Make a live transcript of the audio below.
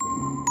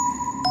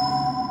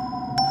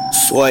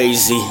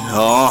Wayze,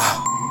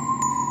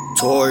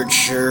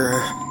 torture.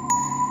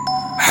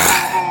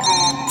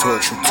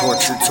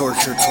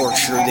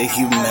 Torture the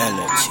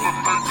humanity.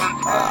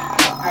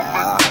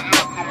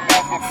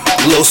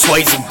 Lil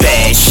Wayze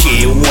bad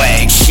shit,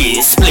 whack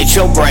shit. Split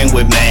your brain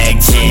with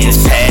mag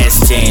tens.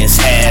 Past tense,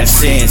 half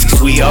sense,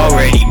 cause we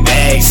already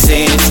back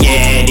since.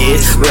 Yeah,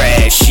 this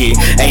rap shit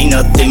ain't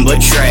nothing but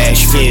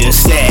trash. Feel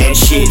snatch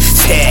shit,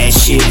 stash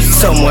shit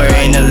somewhere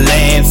in the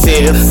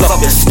landfill.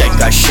 Fuck a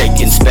SKANK, I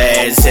shaking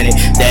SPAZ in it.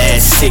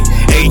 That's sick.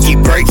 Achy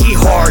breaky,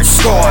 hard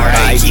scarred.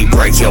 Achy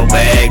break your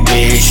bag,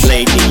 bitch.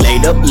 Lately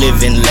laid up,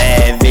 living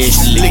lavish.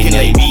 Licking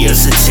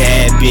LABIAS a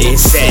tad bit.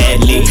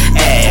 Sadly,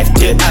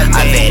 after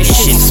I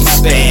vanished in some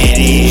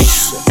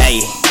Spanish.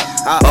 Hey,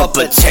 up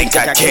a tank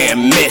I can't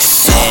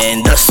miss,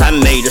 and thus I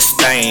made a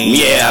stain.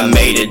 Yeah, I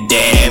made a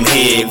damn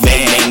hit.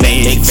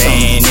 Make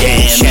some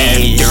damage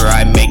after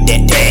I make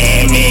that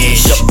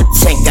damage. Up a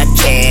tank I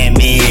can't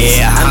miss.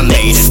 Yeah, I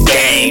made a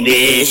stain,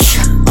 bitch.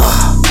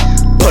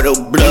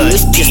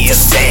 PUDDLED in a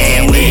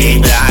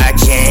sandwich. I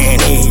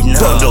can't eat.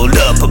 Bundled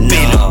up in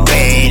a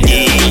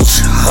bandage.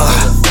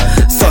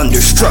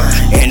 Thunderstruck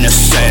and the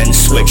sun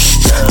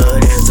switched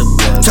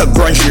to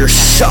grungier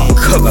shock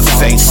of a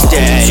faint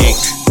static.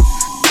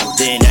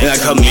 Then I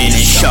come in and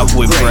shock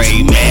with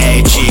gray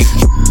magic.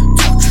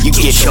 You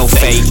get your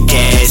fake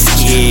ass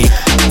kicked.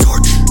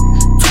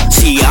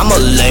 See, I'm a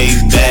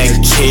laid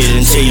back kid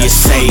until you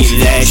say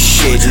that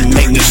shit and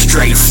make me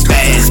straight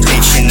spaz,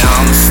 bitch. And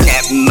I'm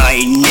snap my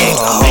neck.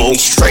 Make me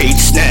straight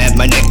snap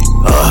my neck.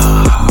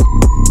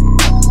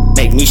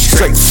 Make me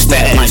straight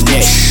snap my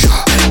neck.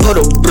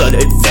 PUDDLED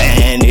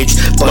advantage,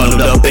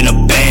 bundled up in a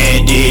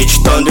bandage.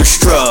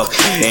 Thunderstruck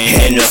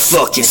and a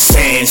fucking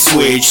sand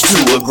switch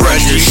to a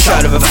grungier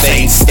shot of a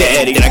faint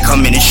static. And I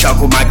come in and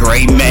shock with my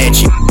gray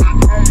magic.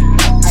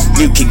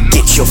 You can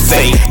get your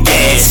fake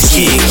ass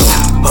kicked.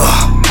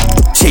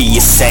 Till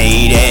you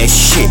say that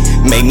shit,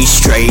 make me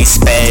straight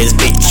spaz,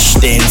 bitch.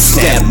 Then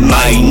snap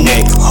my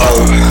neck,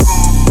 ho.